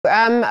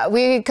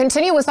We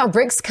continue with our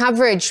BRICS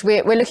coverage.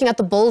 We're looking at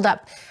the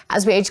build-up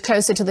as we edge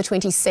closer to the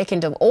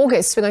 22nd of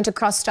August. We're going to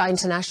cross to our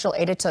international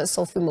editor,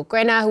 Sophie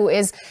Mokoena, who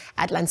is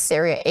at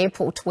Lanseria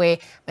Airport, where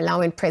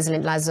Malawian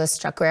President Lazarus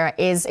Chakwera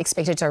is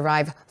expected to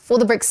arrive for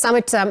the BRICS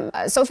Summit.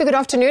 Sophie, good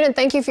afternoon, and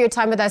thank you for your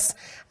time with us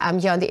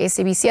here on the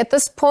SABC. At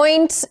this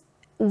point,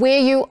 where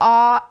you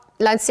are,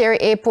 Lanseria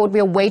Airport,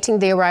 we are waiting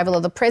the arrival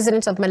of the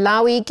President of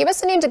Malawi. Give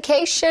us an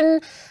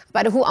indication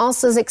about who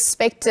else is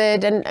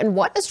expected and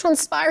what is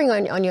transpiring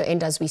on your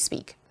end as we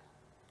speak.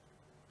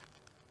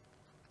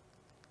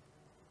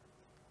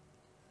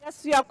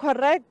 Yes, you are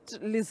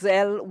correct,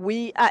 Lizelle.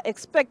 We are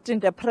expecting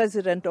the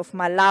President of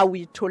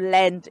Malawi to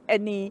land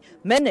any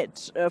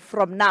minute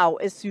from now.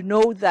 As you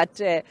know that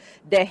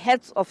the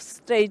heads of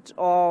state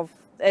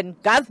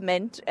and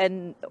government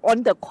and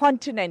on the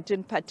continent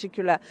in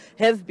particular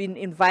have been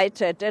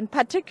invited, and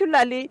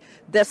particularly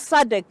the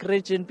SADC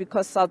region,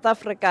 because South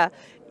Africa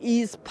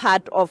is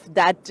part of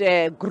that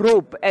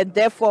group, and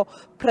therefore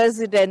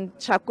President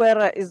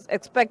Chakwera is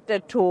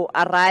expected to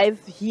arrive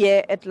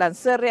here at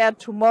Lanseria.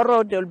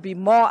 Tomorrow there will be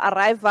more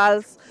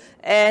arrivals,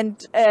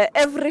 and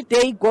every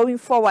day going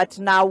forward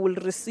now will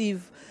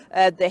receive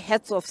the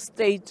heads of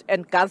state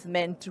and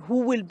government who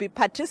will be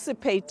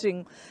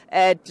participating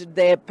at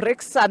the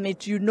BRICS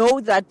Summit. You know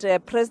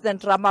that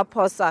President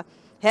Ramaphosa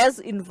has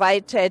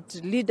invited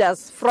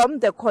leaders from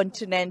the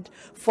continent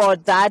for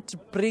that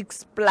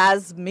BRICS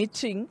Plus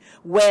meeting,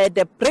 where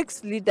the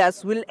BRICS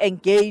leaders will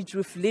engage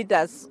with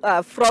leaders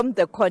from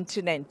the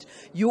continent.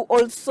 You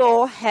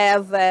also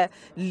have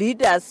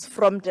leaders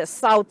from the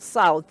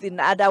South-South, in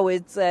other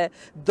words,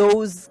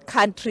 those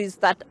countries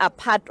that are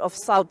part of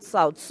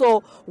South-South.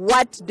 So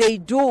what they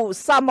do,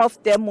 some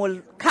of them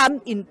will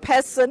come in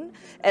person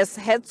as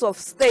heads of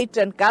state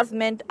and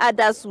government,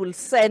 others will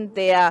send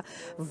their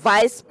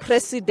vice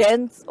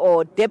presidents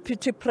or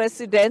deputy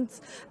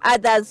presidents,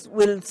 others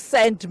will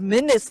send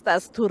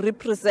ministers to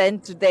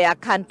represent their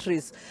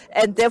countries.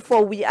 And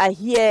therefore we are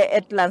here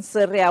at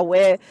Lanseria,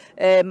 where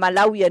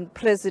Malawian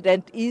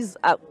president is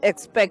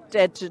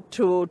expected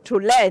to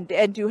land.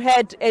 And you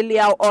heard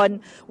earlier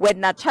on when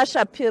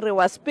Natasha Piri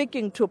was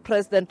speaking to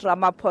President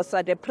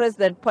Ramaphosa, the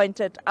president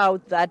pointed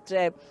out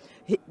that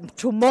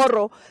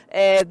tomorrow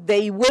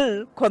they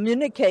will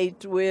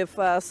communicate with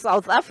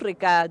South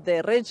Africa,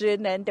 the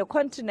region and the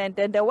continent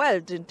and the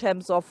world in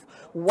terms of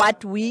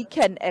what we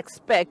can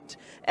expect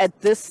at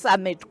this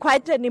summit.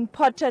 Quite an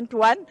important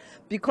one,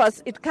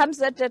 because it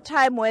comes at a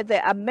time where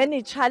there are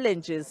many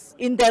challenges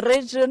in the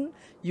region.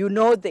 You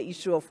know, the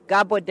issue of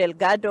Cabo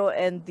Delgado,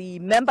 and the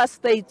member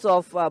states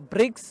of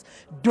BRICS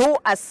do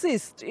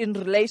assist in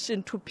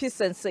relation to peace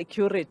and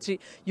security.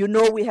 You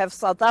know, we have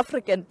South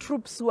African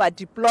troops who are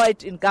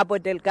deployed in Cabo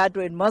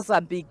Delgado in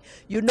Mozambique.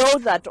 You know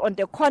that on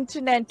the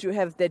continent you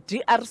have the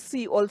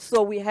DRC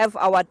also. We have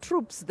our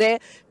troops there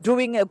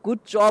doing a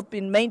good job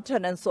in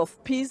maintenance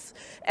of peace.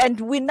 And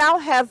we now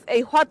have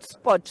a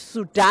hotspot,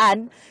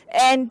 Sudan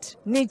and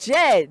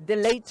Niger, the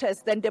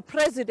latest. And the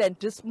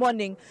president this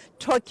morning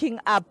talking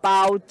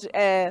about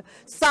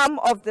some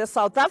of the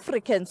South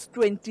Africans,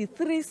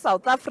 23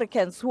 South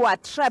Africans who are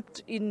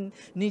trapped in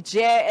Niger,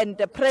 and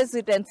the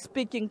president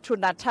speaking to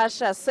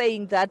Natasha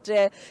saying that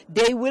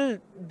they will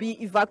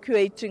be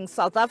evacuating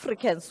South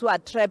Africans who are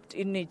trapped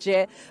in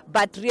Niger,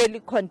 but really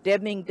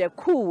condemning the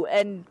coup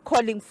and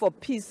calling for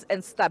peace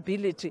and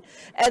stability.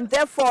 And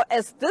therefore,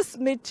 as this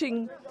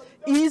meeting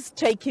is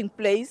taking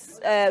place,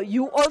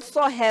 you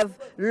also have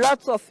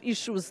lots of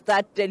issues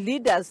that the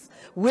leaders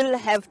will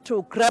have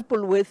to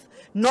grapple with,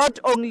 not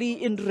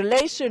only in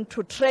relation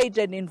to trade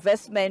and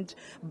investment,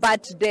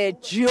 but the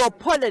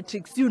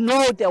geopolitics. You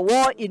know, the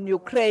war in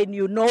Ukraine,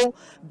 you know,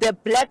 the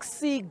Black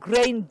Sea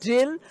grain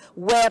deal,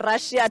 where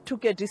Russia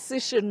took a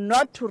decision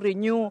not to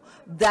renew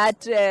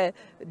that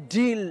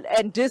deal,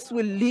 and this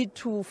will lead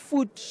to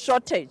food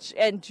shortage.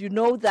 And you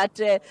know that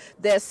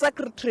the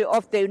Secretary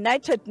of the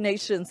United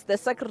Nations, the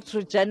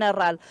Secretary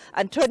General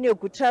Antonio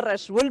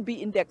Guterres, will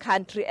be in the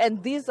country,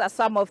 and these are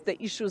some of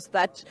the issues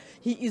that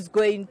he is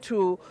going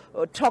to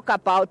talk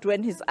about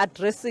when he's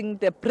addressing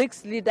the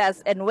BRICS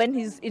leaders and when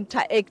he's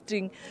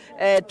interacting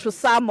to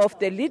some of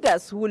the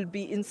leaders who will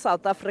be in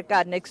South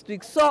Africa next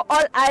week. So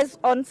all eyes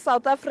on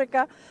South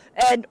Africa,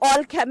 and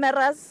all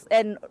cameras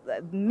and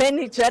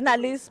many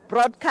journalists,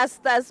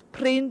 broadcasters,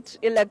 print,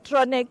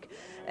 electronic,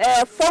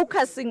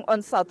 focusing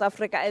on South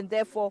Africa, and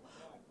therefore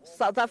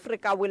South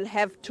Africa will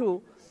have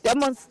to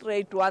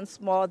demonstrate once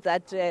more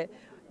that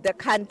the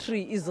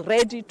country is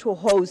ready to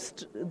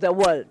host the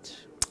world.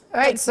 All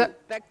right, so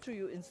back to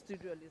you in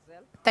studio,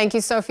 Lizelle. Thank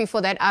you, Sophie,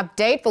 for that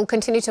update. We'll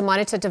continue to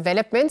monitor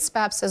developments,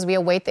 perhaps as we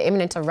await the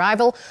imminent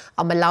arrival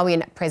of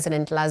Malawian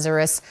President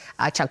Lazarus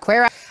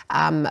Chakwera.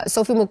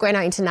 Sophie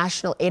Mokoena,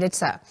 international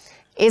editor,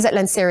 is at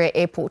Lanseria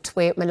Airport,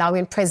 where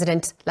Malawian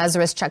President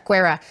Lazarus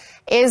Chakwera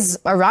is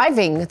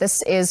arriving.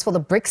 This is for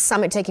the BRICS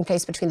Summit taking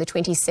place between the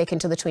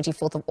 22nd to the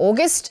 24th of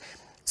August.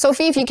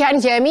 Sophie, if you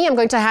can hear me, I'm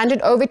going to hand it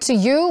over to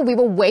you. We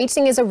were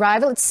waiting his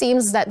arrival. It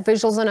seems that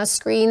visuals on our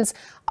screens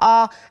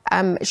are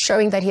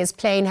showing that his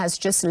plane has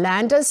just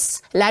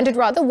landed.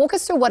 Walk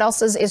us through what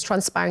else is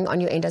transpiring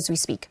on your end as we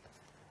speak.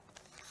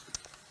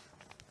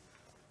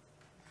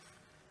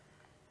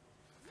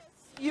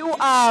 You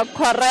are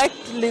correct,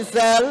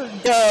 Lizelle.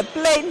 The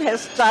plane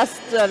has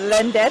just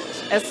landed.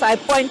 As I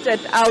pointed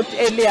out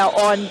earlier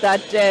on,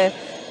 that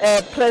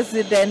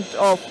President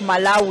of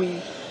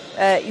Malawi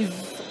is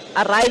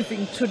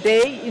arriving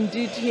today.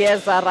 Indeed, he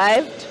has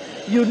arrived.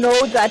 You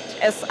know that,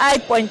 as I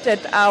pointed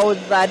out,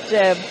 that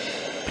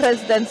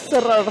President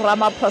Cyril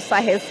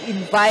Ramaphosa has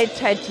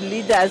invited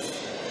leaders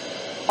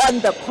on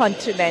the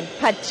continent,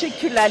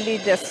 particularly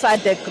the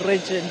SADC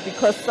region,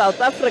 because South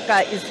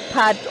Africa is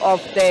part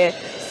of the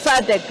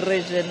SADC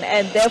region,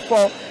 and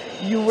therefore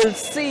you will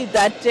see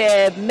that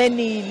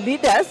many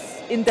leaders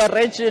in the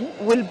region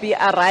will be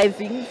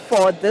arriving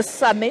for this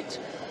summit,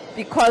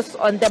 because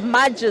on the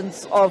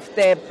margins of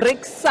the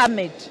BRICS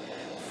Summit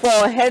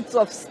for heads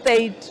of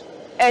state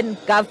and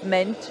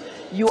government,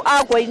 you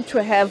are going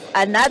to have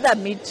another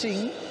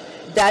meeting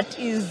that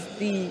is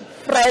the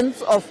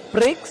Friends of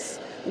BRICS,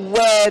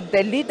 where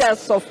the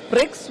leaders of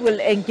BRICS will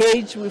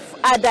engage with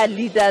other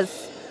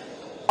leaders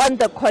on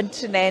the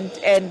continent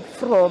and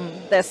from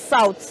the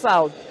South.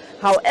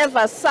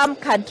 However, some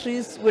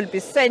countries will be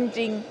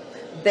sending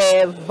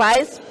the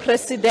vice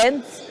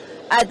presidents,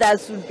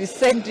 others will be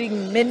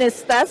sending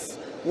ministers,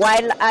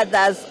 while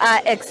others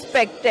are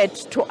expected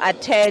to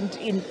attend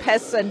in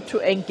person to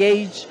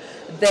engage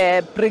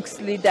the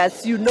BRICS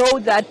leaders. You know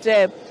that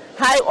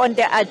high on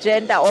the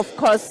agenda, of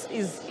course,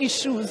 is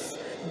issues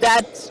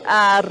that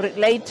are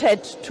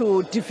related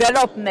to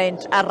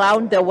development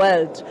around the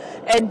world.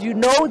 And you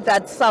know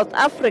that South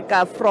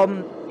Africa,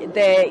 from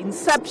the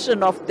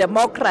inception of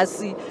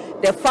democracy,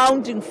 the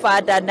founding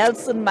father,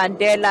 Nelson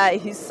Mandela,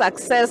 his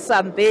successor,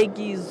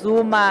 Mbeki,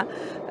 Zuma,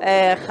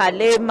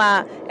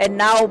 Kgalema, and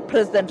now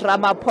President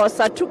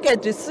Ramaphosa, took a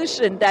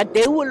decision that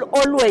they will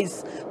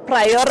always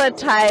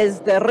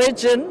prioritize the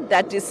region,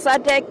 that is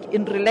SADC,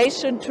 in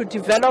relation to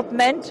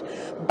development,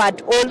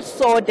 but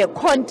also the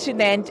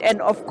continent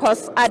and, of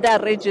course,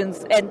 other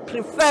regions, and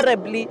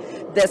preferably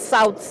the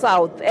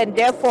South. And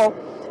therefore,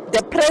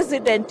 the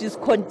president is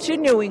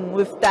continuing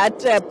with that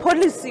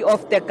policy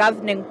of the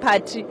governing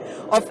party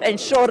of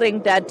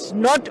ensuring that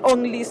not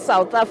only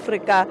South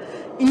Africa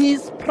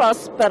is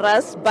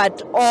prosperous,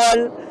 but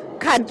all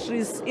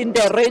countries in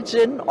the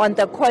region, on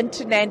the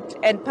continent,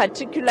 and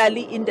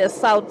particularly in the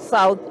South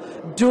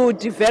do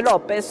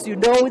develop. As you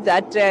know,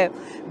 that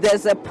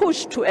there's a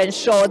push to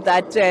ensure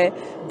that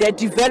the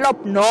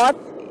developed North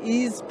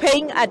is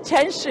paying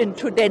attention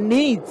to the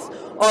needs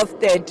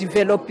of the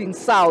developing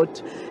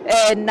South.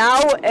 Now,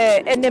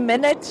 in a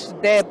minute,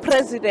 the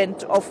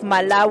president of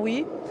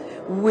Malawi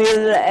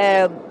will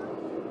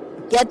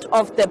get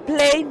off the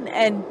plane,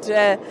 and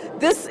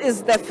this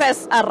is the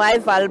first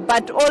arrival,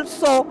 but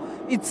also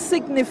it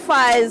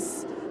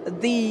signifies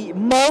the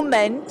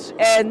moment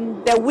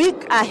and the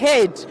week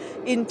ahead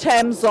in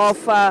terms of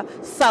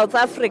South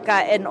Africa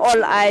and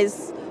all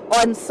eyes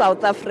on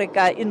South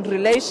Africa in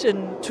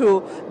relation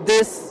to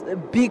this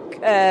big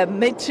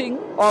meeting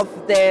of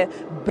the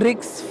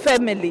BRICS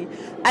family.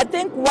 I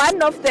think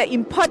one of the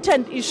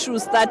important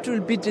issues that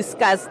will be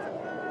discussed,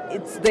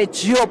 it's the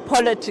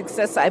geopolitics,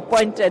 as I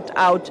pointed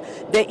out,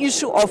 the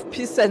issue of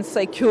peace and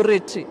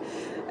security,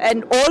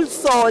 and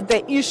also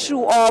the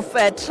issue of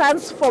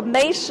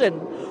transformation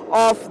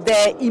of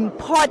the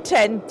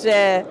important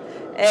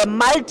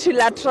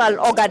multilateral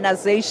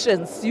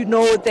organizations, you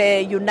know,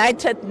 the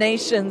United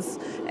Nations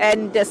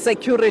and the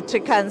Security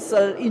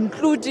Council,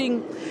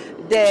 including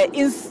the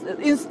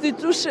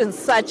institutions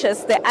such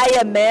as the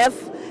IMF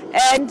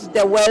and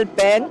the World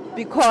Bank,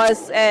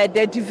 because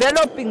the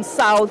developing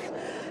South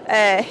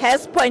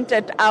has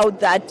pointed out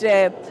that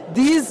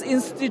these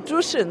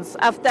institutions,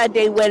 after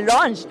they were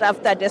launched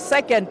after the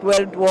Second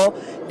World War,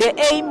 the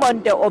aim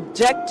and the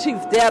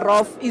objective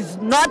thereof is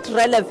not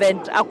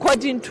relevant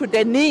according to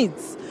the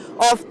needs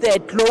of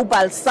the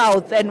global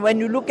South. And when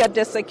you look at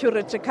the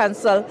Security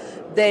Council,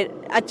 the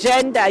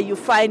agenda, you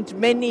find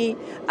many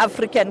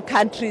African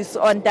countries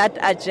on that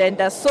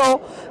agenda.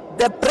 So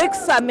the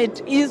BRICS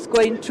Summit is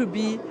going to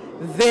be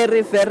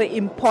very, very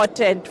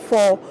important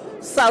for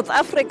South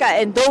Africa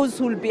and those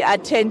who will be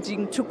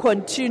attending to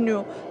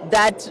continue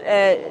that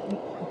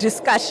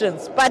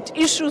discussions. But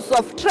issues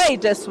of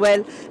trade as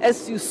well,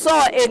 as you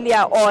saw earlier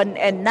on,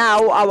 and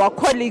now our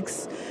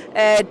colleagues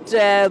at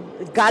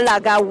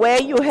Gallagher,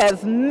 where you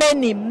have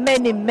many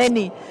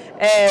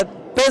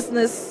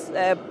business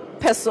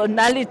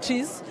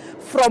personalities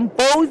from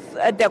both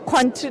the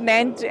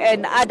continent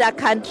and other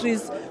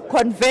countries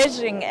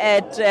converging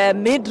at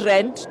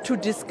Midrand to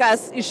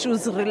discuss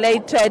issues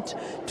related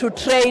to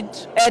trade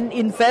and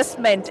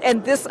investment.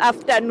 And this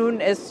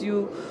afternoon, as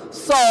you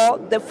saw,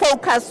 the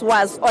focus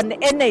was on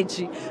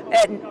energy.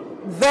 And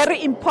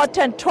very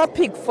important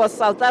topic for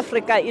South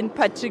Africa in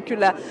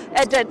particular,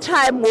 at a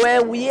time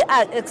where we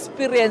are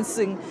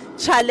experiencing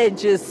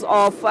challenges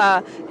of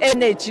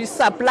energy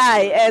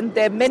supply. And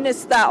the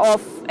Minister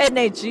of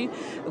Energy,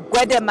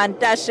 Gwede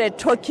Mantashe,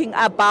 talking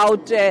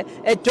about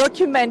a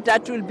document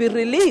that will be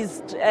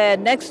released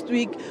next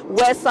week,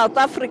 where South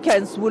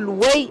Africans will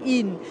weigh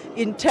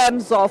in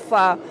terms of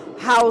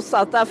how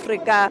South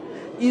Africa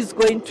is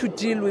going to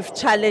deal with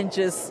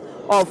challenges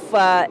of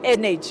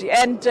energy.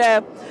 And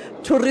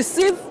to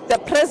receive the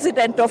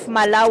President of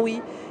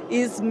Malawi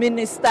is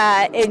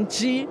Minister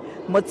Sophie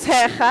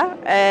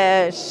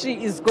Mokoena.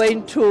 She is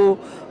going to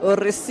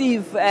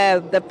receive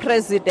the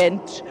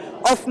President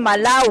of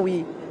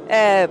Malawi,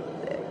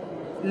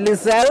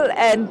 Lazarus,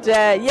 and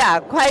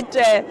quite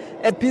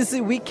a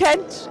busy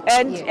weekend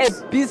and a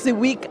busy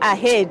week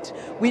ahead.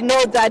 We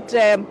know that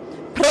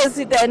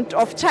President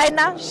of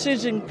China, Xi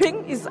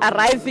Jinping, is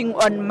arriving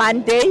on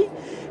Monday,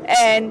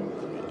 and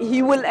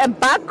he will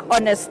embark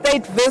on a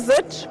state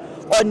visit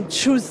on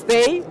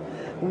Tuesday,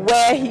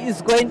 where he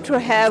is going to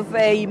have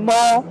a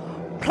more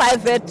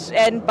private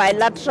and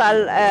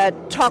bilateral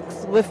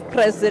talks with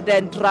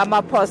President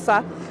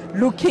Ramaphosa,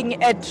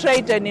 looking at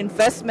trade and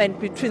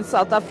investment between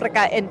South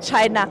Africa and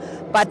China,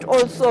 but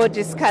also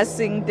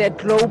discussing the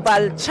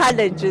global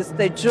challenges,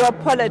 the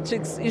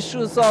geopolitics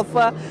issues of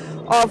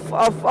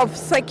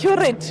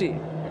security.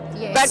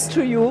 Yes. Back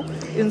to you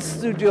in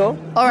studio.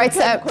 All right,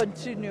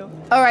 continue.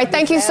 All right,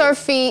 thank you,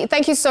 Sophie.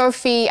 Thank you,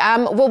 Sophie.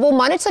 We'll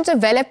monitor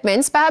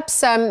developments.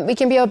 Perhaps we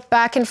can be a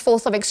back and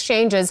forth of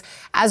exchanges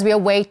as we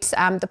await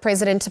the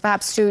president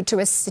perhaps to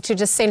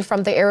descend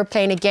from the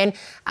aeroplane again.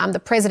 The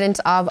president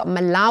of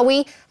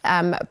Malawi,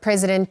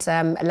 President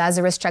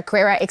Lazarus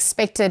Chakwera,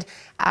 expected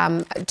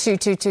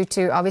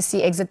to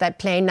obviously exit that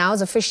plane now,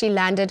 has officially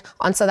landed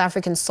on South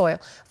African soil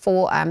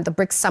for the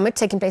BRICS Summit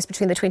taking place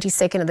between the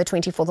 22nd and the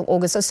 24th of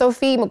August. So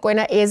Sophie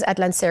Mokoena is at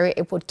Lanseria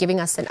Airport giving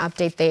us an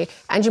update there.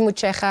 Andrew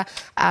Muchecha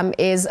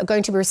is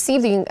going to be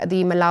receiving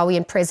the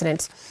Malawian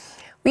president.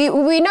 We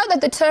know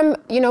that the term,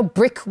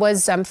 BRIC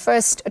was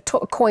first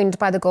coined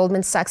by the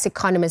Goldman Sachs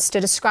economists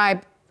to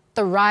describe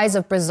the rise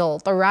of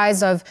Brazil, the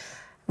rise of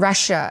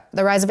Russia,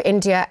 the rise of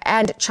India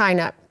and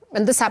China.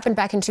 And this happened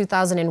back in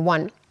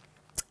 2001.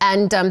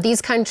 And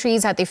these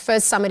countries had their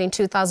first summit in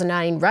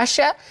 2009 in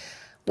Russia,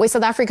 where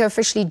South Africa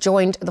officially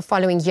joined the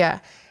following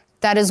year.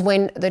 That is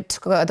when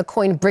the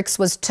coin BRICS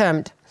was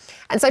termed.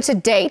 And so to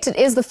date, it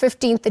is the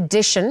 15th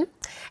edition.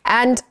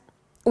 And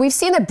we've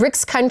seen that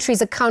BRICS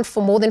countries account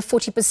for more than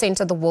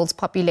 40% of the world's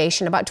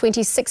population, about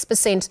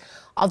 26%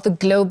 of the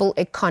global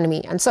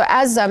economy. And so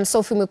as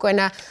Sophie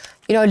Mokoena,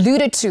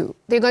 alluded to,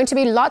 there are going to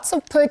be lots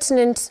of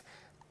pertinent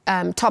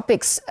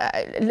topics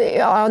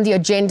on the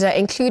agenda,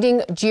 including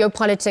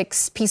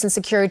geopolitics, peace and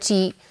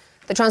security,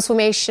 the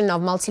transformation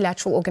of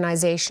multilateral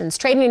organizations,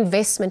 trade and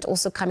investment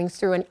also coming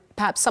through, and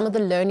perhaps some of the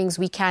learnings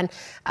we can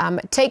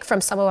take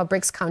from some of our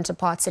BRICS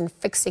counterparts in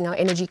fixing our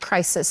energy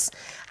crisis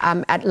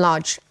at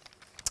large.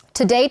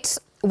 To date,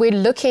 we're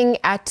looking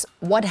at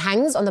what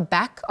hangs on the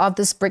back of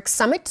this BRICS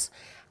summit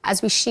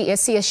as we see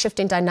a shift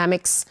in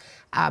dynamics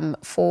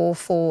for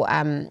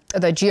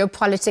the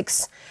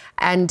geopolitics.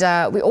 And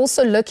we're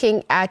also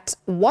looking at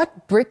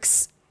what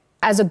BRICS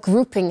as a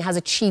grouping has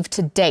achieved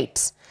to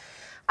date.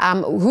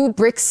 Who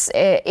BRICS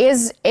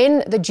is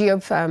in the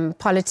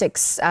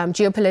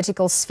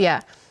geopolitical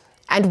sphere,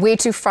 and where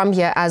to from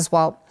here as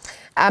well.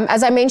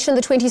 As I mentioned,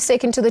 the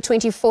 22nd to the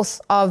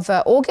 24th of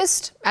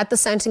August at the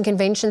Sandton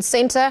Convention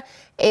Center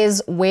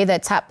is where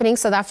that's happening.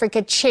 South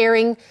Africa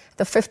chairing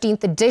the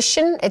 15th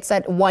edition. It's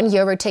that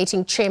one-year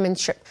rotating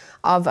chairmanship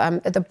of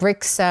the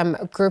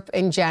BRICS group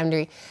in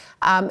January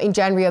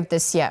of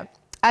this year.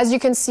 As you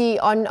can see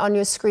on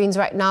your screens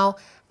right now,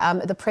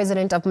 the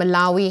president of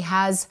Malawi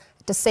has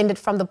descended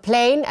from the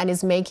plane and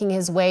is making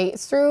his way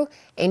through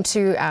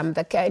into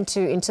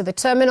the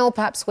terminal,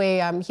 perhaps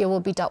where he will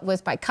be dealt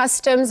with by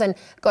customs and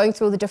going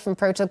through the different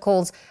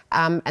protocols,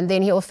 and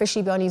then he'll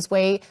officially be on his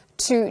way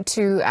to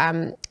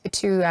the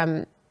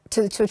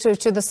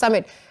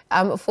summit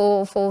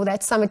for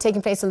that summit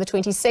taking place on the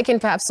 22nd.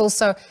 Perhaps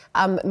also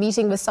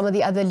meeting with some of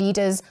the other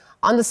leaders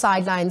on the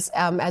sidelines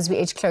as we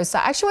edge closer.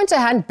 I actually want to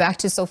hand back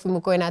to Sophie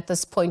Mokoena at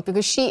this point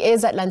because she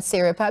is at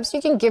Lanseria. Perhaps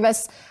you can give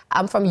us,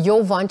 from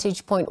your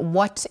vantage point,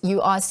 what you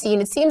are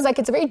seeing. It seems like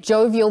it's a very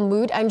jovial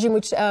mood. Andrew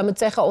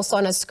Muchecha also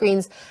on our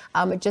screens,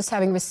 just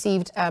having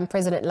received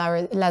President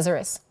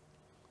Lazarus.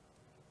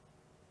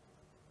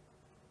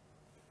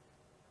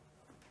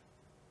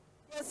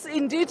 Yes,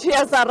 indeed, he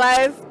has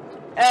arrived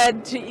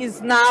and he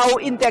is now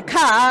in the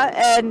car,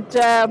 and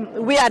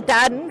we are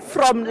done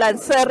from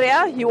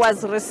Lanseria. He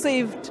was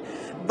received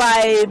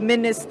by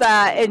Minister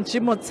Sophie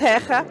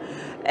Mokoena,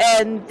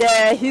 and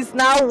he's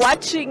now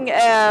watching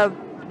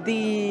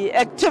the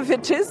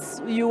activities.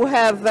 You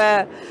have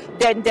the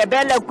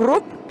Ndebele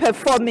group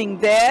performing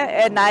there,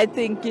 and I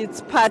think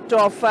it's part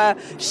of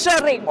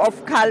sharing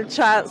of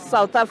culture.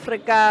 South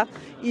Africa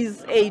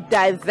is a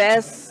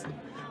diverse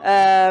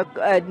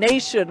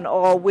nation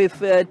or with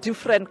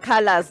different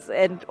colors.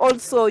 And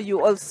also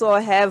you also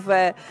have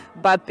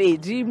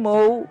Bapedi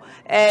Mo,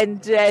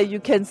 and you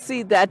can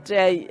see that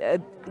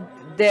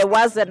there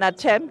was an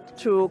attempt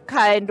to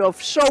kind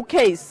of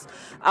showcase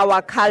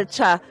our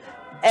culture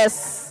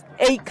as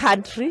a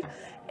country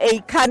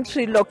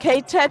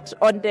located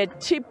on the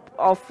tip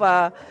of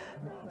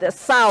the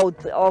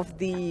south of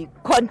the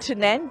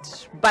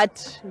continent,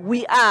 but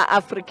we are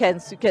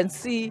Africans. You can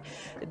see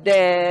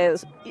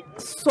the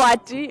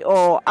Swati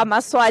or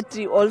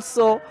Amaswati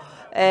also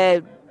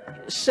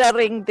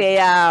sharing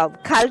their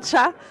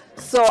culture.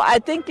 So I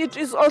think it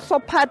is also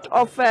part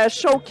of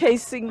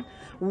showcasing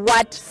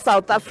what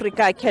South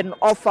Africa can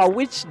offer,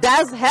 which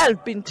does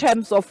help in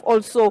terms of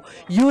also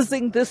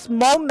using this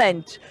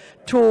moment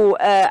to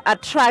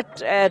attract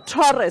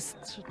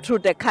tourists to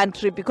the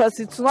country, because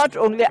it's not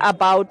only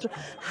about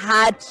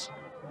hard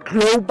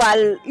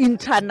global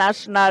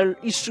international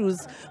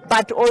issues,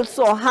 but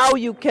also how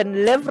you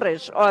can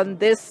leverage on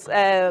this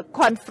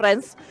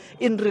conference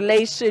in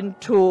relation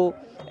to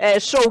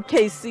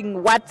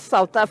showcasing what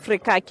South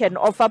Africa can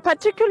offer,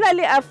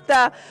 particularly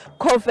after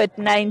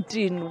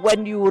COVID-19.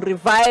 When you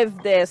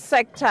revive the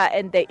sector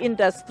and the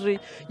industry,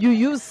 you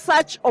use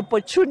such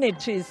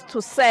opportunities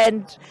to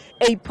send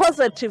a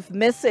positive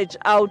message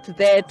out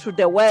there to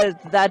the world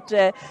that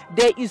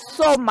there is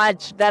so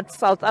much that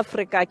South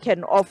Africa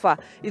can offer.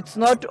 It's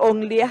not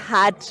only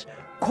hard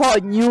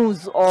core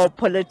news or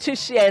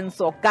politicians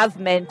or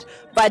government,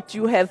 but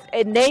you have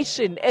a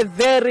nation, a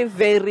very,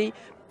 very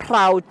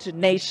proud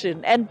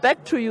nation. And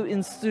back to you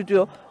in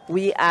studio.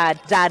 We are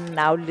done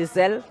now,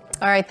 Lizelle.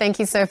 All right, thank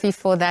you, Sophie,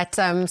 for that.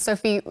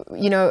 Sophie,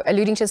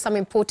 alluding to some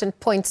important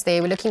points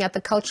there. We're looking at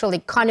the cultural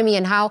economy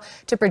and how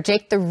to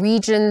project the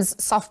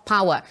region's soft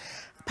power,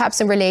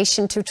 perhaps in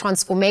relation to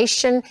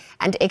transformation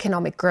and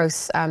economic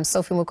growth.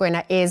 Sophie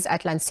Mokoena is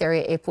at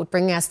Lanseria Airport,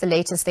 bringing us the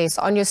latest there.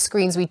 So on your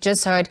screens, we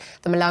just heard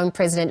the Malawian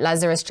President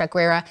Lazarus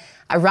Chakwera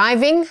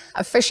arriving,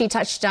 officially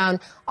touched down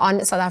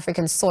on South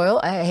African soil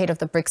ahead of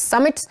the BRICS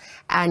Summit.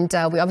 And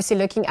we're obviously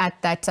looking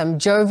at that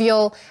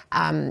jovial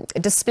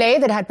display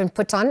that had been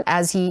put on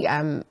as he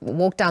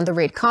walked down the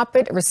red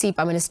carpet, received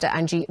by Minister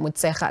Angie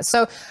Motshekga.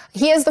 So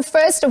he is the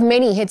first of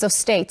many heads of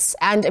states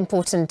and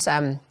important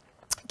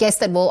guests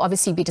that will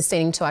obviously be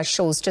descending to our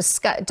shores,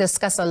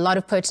 discuss a lot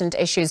of pertinent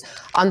issues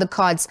on the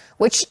cards,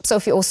 which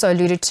Sophie also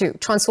alluded to: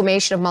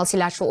 transformation of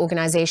multilateral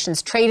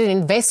organizations, trade and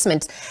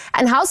investment,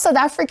 and how South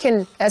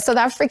Africa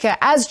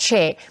as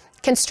chair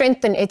can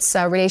strengthen its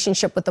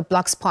relationship with the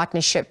bloc's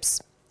partnerships,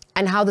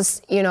 and how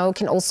this,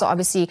 can also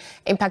obviously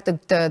impact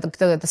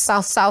the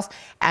South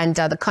and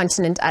the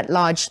continent at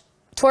large.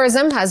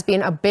 Tourism has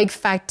been a big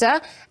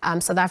factor.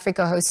 South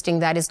Africa hosting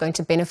that is going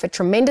to benefit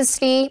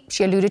tremendously.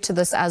 She alluded to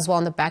this as well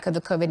on the back of the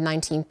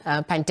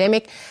COVID-19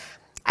 pandemic,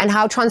 and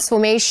how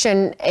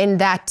transformation in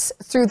that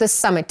through the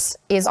summit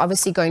is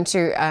obviously going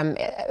to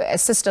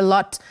assist a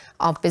lot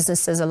of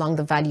businesses along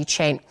the value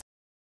chain.